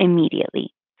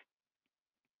immediately.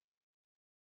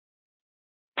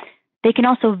 They can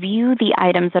also view the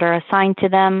items that are assigned to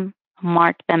them,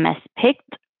 mark them as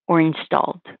picked or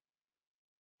installed.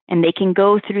 And they can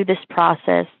go through this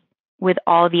process with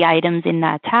all the items in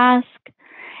that task.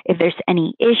 If there's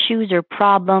any issues or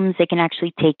problems, they can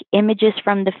actually take images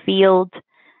from the field,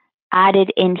 add it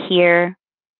in here.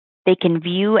 They can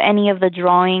view any of the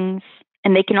drawings,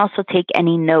 and they can also take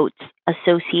any notes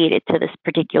associated to this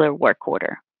particular work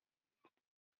order.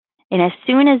 And as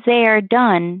soon as they are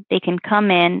done, they can come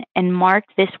in and mark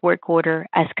this work order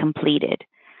as completed,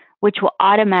 which will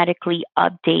automatically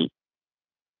update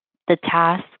the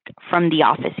task from the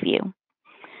office view.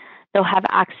 They'll have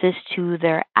access to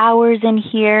their hours in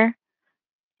here.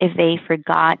 If they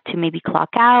forgot to maybe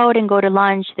clock out and go to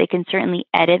lunch, they can certainly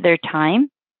edit their time.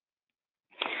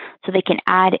 So they can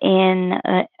add in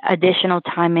additional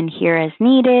time in here as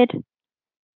needed,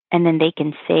 and then they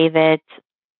can save it.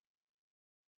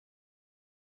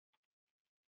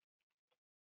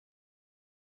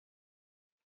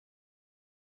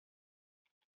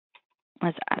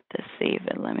 Let's add this, save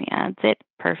it. Let me add it.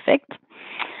 Perfect.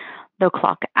 They'll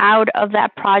clock out of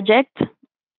that project.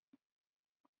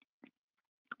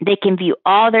 They can view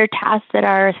all their tasks that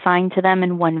are assigned to them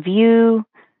in one view,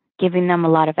 giving them a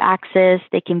lot of access.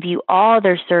 They can view all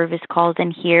their service calls in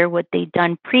here, what they've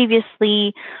done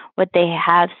previously, what they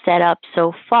have set up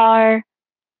so far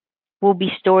will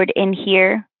be stored in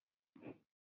here.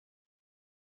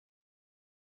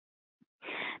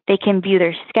 They can view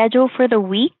their schedule for the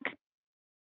week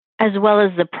as well as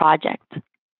the project.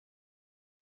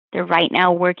 They're right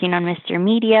now working on Mr.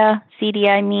 Media, CD,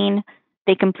 I mean.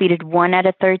 They completed 1 out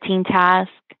of 13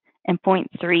 tasks and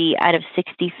 0.3 out of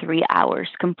 63 hours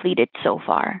completed so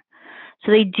far.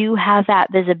 So they do have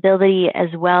that visibility as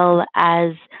well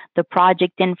as the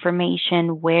project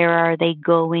information. Where are they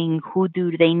going? Who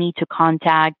do they need to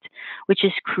contact? Which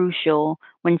is crucial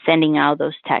when sending out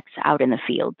those texts out in the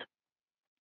field.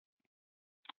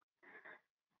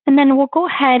 And then we'll go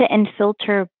ahead and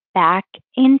filter back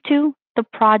into the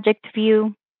project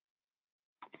view.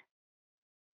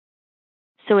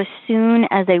 So as soon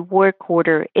as a work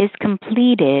order is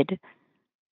completed,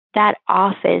 that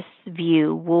office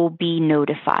view will be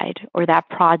notified, or that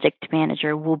project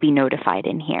manager will be notified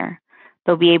in here.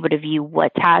 They'll be able to view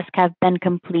what tasks have been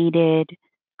completed,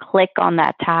 click on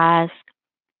that task,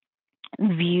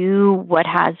 view what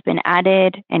has been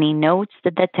added, any notes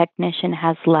that the technician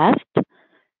has left,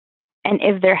 and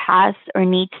if there has or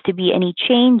needs to be any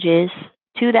changes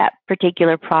to that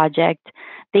particular project,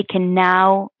 they can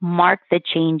now mark the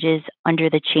changes under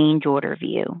the change order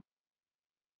view.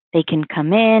 They can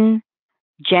come in,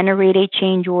 generate a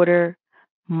change order,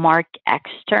 mark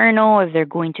external if they're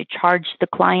going to charge the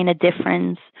client a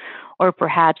difference, or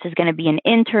perhaps it's going to be an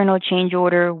internal change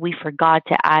order. We forgot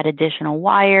to add additional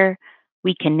wire.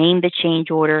 We can name the change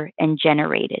order and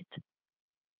generate it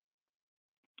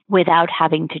without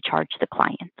having to charge the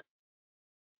client.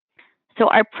 So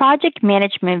our project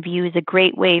management view is a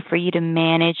great way for you to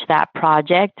manage that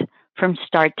project from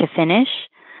start to finish,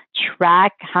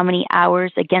 track how many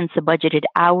hours against the budgeted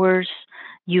hours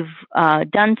you've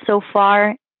done so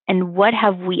far, and what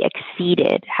have we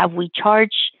exceeded? Have we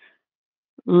charged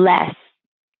less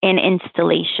in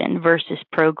installation versus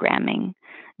programming?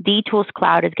 DTools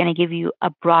Cloud is going to give you a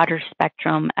broader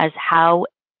spectrum as how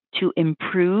to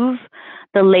improve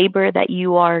the labor that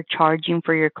you are charging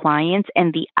for your clients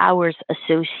and the hours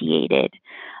associated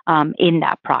in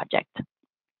that project.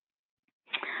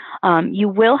 You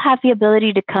will have the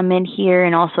ability to come in here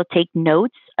and also take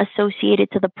notes associated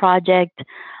to the project.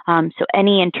 So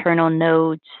any internal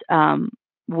notes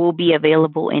will be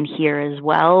available in here as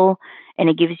well. And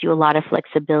it gives you a lot of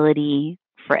flexibility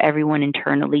for everyone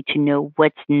internally to know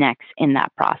what's next in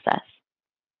that process.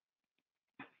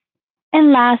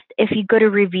 And last, if you go to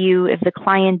review, if the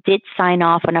client did sign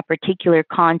off on a particular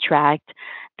contract,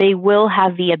 they will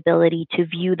have the ability to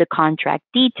view the contract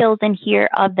details in here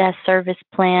of that service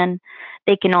plan.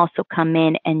 They can also come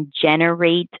in and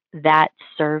generate that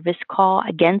service call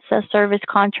against a service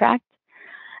contract.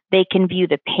 They can view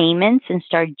the payments and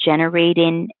start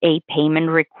generating a payment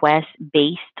request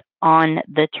based on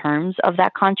the terms of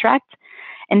that contract.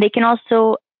 And they can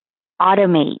also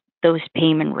automate those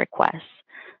payment requests,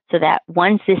 so that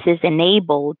once this is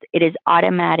enabled, it is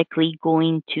automatically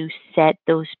going to set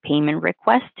those payment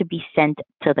requests to be sent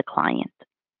to the client,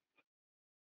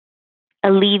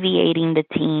 alleviating the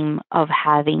team of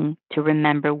having to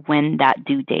remember when that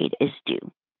due date is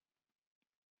due.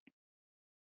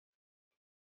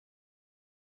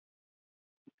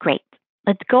 Great.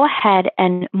 let's go ahead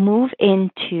and move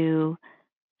into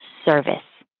service.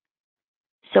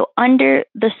 So under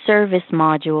the service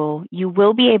module, you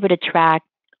will be able to track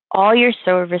all your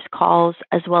service calls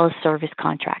as well as service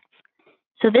contracts.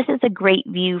 So this is a great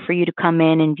view for you to come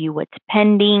in and view what's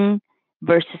pending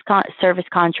versus service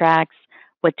contracts,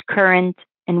 what's current,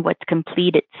 and what's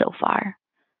completed so far.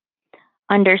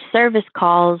 Under service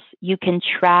calls, you can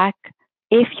track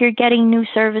if you're getting new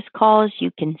service calls,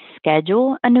 you can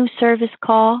schedule a new service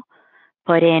call,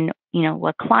 put in,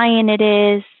 what client it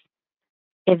is,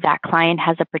 if that client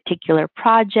has a particular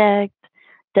project,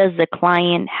 does the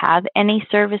client have any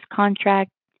service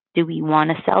contract? Do we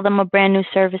want to sell them a brand new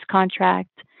service contract?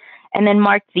 And then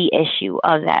mark the issue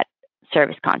of that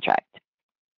service contract.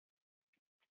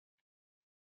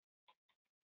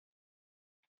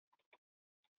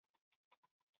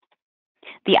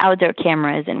 The outdoor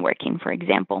camera isn't working, for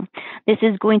example. This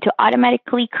is going to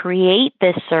automatically create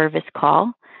this service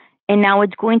call, and now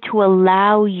it's going to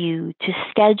allow you to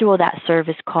schedule that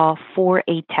service call for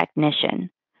a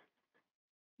technician.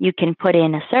 You can put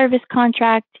in a service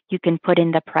contract. You can put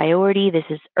in the priority. This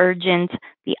is urgent.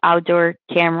 The outdoor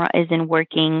camera isn't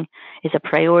working, is a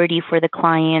priority for the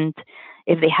client.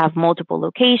 If they have multiple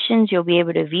locations, you'll be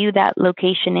able to view that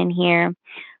location in here.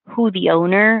 Who the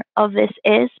owner of this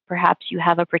is. Perhaps you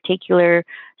have a particular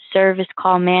service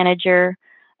call manager.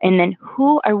 And then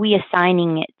who are we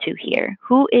assigning it to here?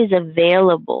 Who is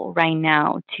available right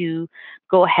now to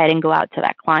go ahead and go out to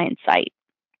that client site?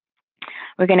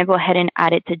 We're going to go ahead and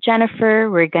add it to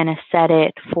Jennifer. We're going to set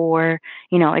it for,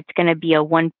 it's going to be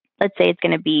let's say it's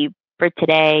going to be for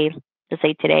today. Let's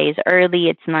say today is early,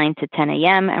 it's 9 to 10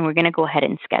 a.m., and we're going to go ahead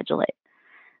and schedule it.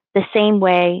 The same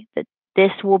way that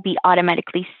this will be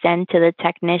automatically sent to the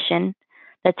technician.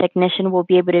 The technician will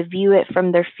be able to view it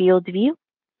from their field view.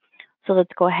 So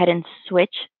let's go ahead and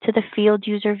switch to the field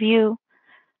user view.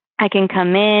 I can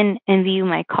come in and view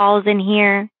my calls in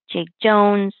here. Jake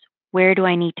Jones, where do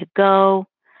I need to go?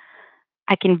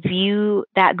 I can view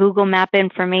that Google Map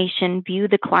information, view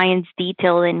the client's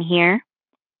detail in here.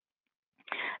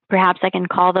 Perhaps I can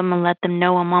call them and let them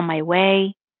know I'm on my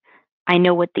way. I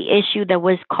know what the issue that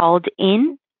was called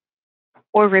in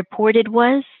or reported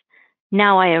was.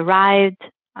 Now I arrived.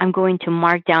 I'm going to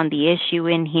mark down the issue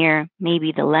in here,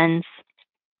 maybe the lens,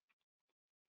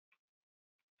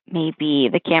 maybe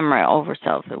the camera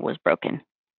overself it was broken.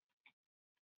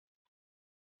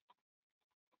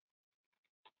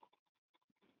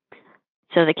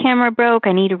 So the camera broke,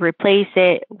 I need to replace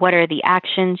it. What are the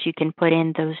actions? You can put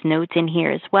in those notes in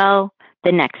here as well.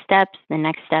 The next steps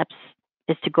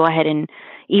is to go ahead and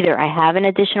either I have an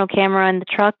additional camera in the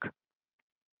truck,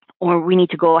 or we need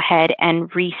to go ahead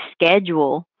and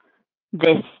reschedule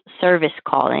this service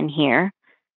call in here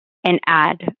and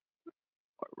add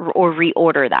or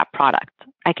reorder that product.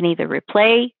 I can either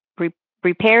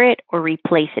repair it or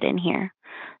replace it in here.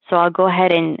 So I'll go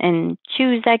ahead and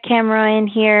choose that camera in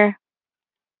here.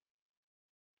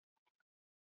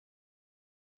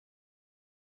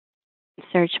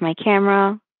 Search my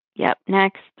camera. Yep,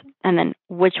 next. And then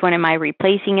which one am I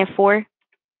replacing it for?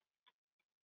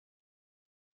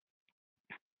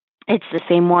 It's the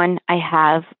same one. I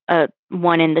have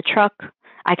one in the truck.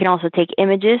 I can also take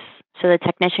images. So the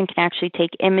technician can actually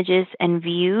take images and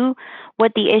view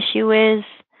what the issue is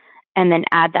and then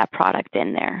add that product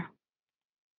in there.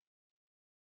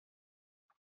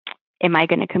 Am I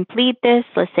going to complete this?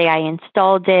 Let's say I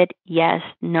installed it. Yes,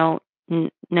 no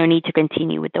need to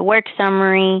continue with the work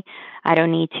summary. I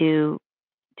don't need to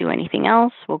do anything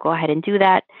else. We'll go ahead and do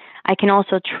that. I can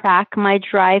also track my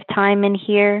drive time in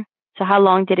here. So how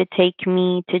long did it take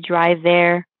me to drive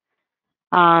there?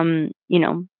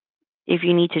 If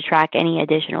you need to track any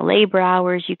additional labor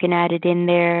hours, you can add it in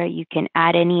there. You can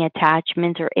add any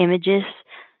attachments or images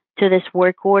to this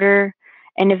work order.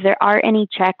 And if there are any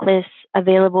checklists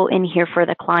available in here for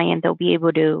the client, they'll be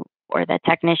able to, or the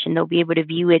technician, they'll be able to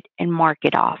view it and mark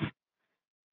it off.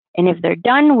 And if they're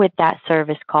done with that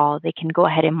service call, they can go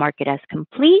ahead and mark it as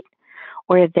complete,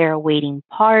 or if they're awaiting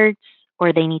parts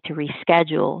or they need to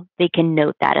reschedule, they can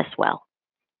note that as well.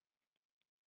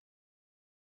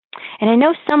 And I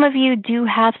know some of you do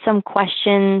have some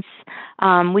questions.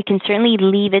 We can certainly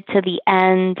leave it to the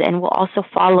end, and we'll also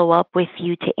follow up with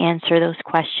you to answer those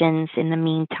questions in the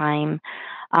meantime.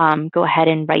 Go ahead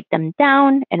and write them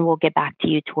down, and we'll get back to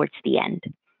you towards the end.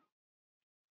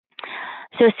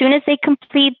 So as soon as they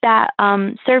complete that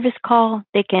service call,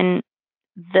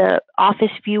 the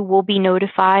office view will be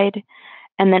notified.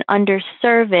 And then under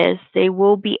service, they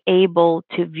will be able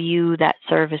to view that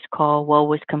service call, what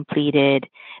was completed.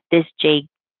 This Jake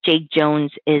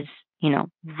Jones is,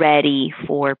 ready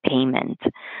for payment.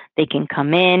 They can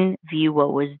come in, view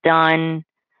what was done,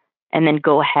 and then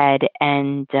go ahead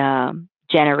and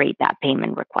generate that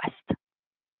payment request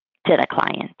to the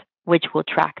client, which will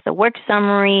track the work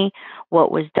summary,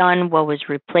 what was done, what was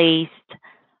replaced,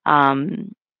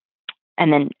 and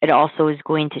then it also is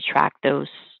going to track those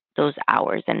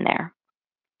hours in there.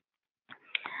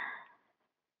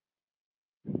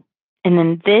 And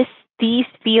then these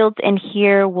fields in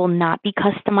here will not be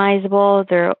customizable.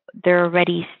 They're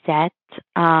already set.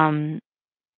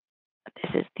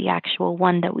 This is the actual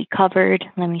one that we covered.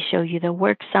 Let me show you the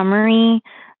work summary.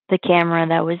 The camera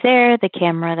that was there, the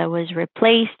camera that was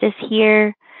replaced is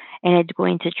here. And it's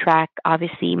going to track,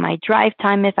 obviously, my drive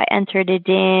time if I entered it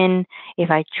in, if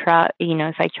I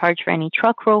charge for any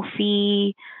truck roll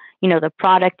fee, the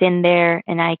product in there,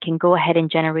 and I can go ahead and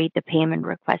generate the payment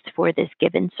request for this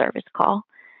given service call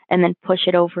and then push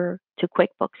it over to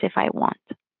QuickBooks if I want.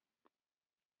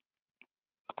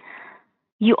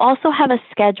 You also have a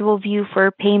schedule view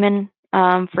for payment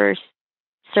for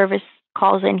service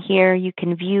calls in here. You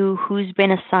can view who's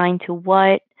been assigned to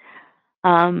what.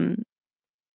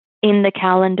 In the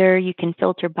calendar, you can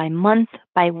filter by month,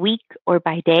 by week, or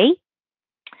by day.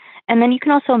 And then you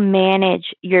can also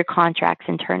manage your contracts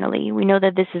internally. We know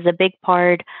that this is a big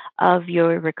part of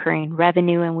your recurring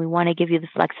revenue, and we want to give you the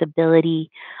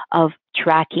flexibility of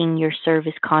tracking your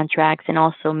service contracts and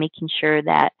also making sure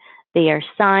that they are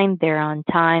signed, they're on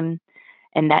time,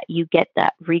 and that you get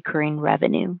that recurring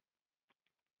revenue.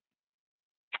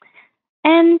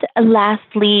 And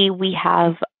lastly, we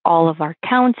have all of our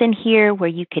counts in here where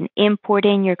you can import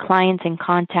in your clients and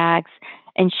contacts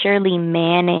and surely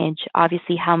manage,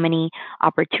 obviously, how many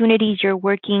opportunities you're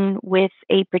working with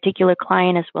a particular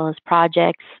client as well as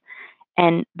projects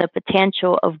and the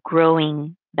potential of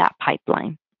growing that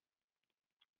pipeline.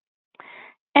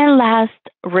 And last,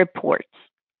 reports.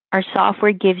 Our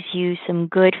software gives you some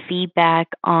good feedback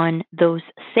on those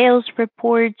sales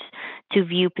reports to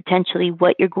view potentially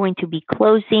what you're going to be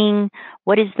closing,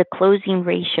 what is the closing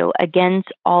ratio against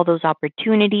all those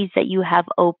opportunities that you have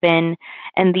open,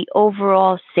 and the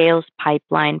overall sales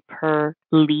pipeline per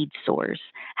lead source.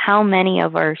 How many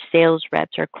of our sales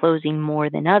reps are closing more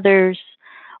than others?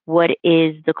 What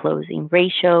is the closing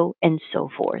ratio, and so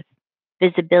forth.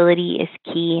 Visibility is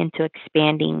key into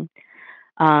expanding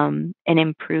and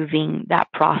improving that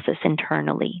process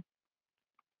internally.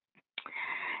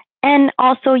 And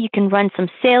also you can run some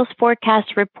sales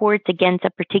forecast reports against a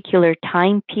particular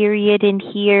time period in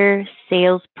here,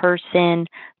 salesperson,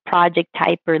 project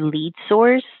type, or lead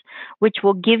source, which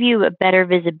will give you a better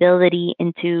visibility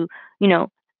into,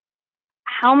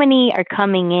 how many are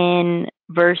coming in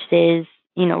versus,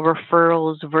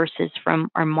 referrals versus from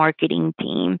our marketing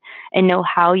team, and know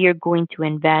how you're going to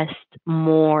invest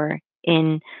more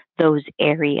in those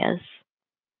areas.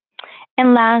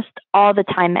 And last, all the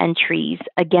time entries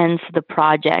against the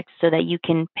project so that you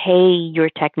can pay your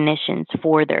technicians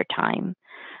for their time.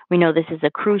 We know this is a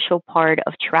crucial part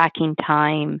of tracking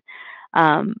time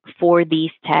for these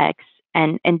techs,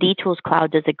 and DTools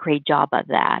Cloud does a great job of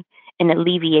that and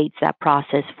alleviates that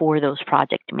process for those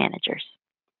project managers.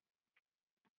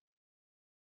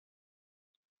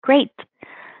 Great.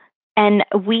 And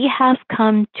we have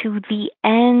come to the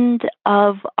end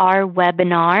of our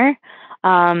webinar.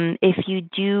 If you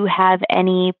do have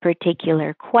any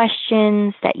particular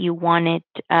questions that you wanted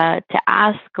to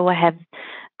ask, go ahead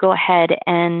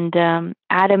and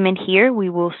add them in here. We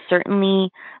will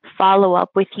certainly follow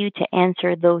up with you to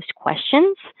answer those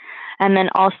questions. And then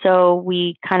also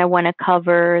we kind of want to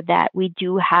cover that we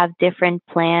do have different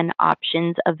plan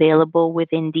options available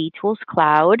within DTools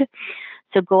Cloud.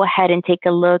 So go ahead and take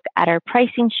a look at our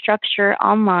pricing structure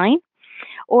online.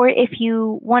 Or if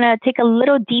you want to take a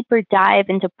little deeper dive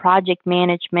into project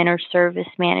management or service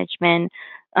management,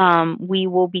 we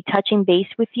will be touching base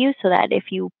with you so that if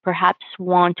you perhaps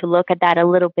want to look at that a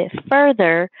little bit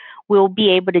further, we'll be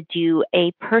able to do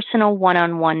a personal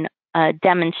one-on-one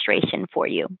demonstration for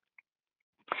you.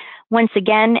 Once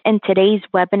again, in today's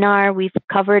webinar, we've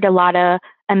covered a lot of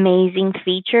amazing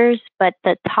features, but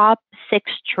the top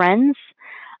 6 trends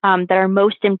that are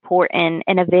most important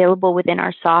and available within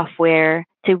our software,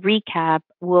 to recap,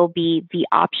 will be the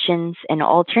options and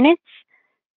alternates,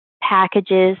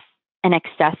 packages and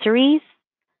accessories,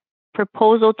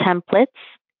 proposal templates,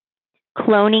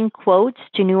 cloning quotes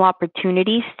to new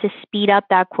opportunities to speed up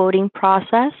that quoting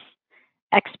process,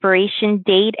 expiration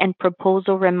date and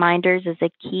proposal reminders is a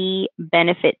key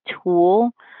benefit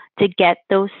tool to get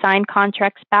those signed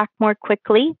contracts back more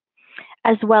quickly,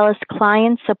 as well as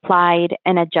client supplied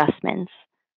and adjustments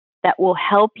that will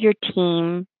help your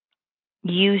team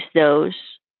use those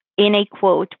in a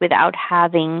quote without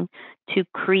having to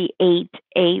create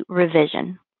a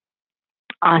revision.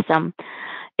 Awesome.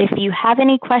 If you have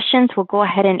any questions, we'll go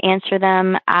ahead and answer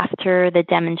them after the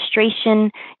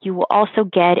demonstration. You will also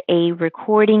get a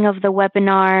recording of the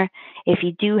webinar. If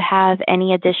you do have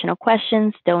any additional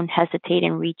questions, don't hesitate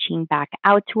in reaching back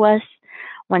out to us.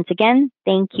 Once again,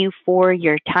 thank you for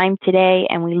your time today,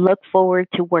 and we look forward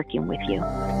to working with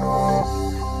you.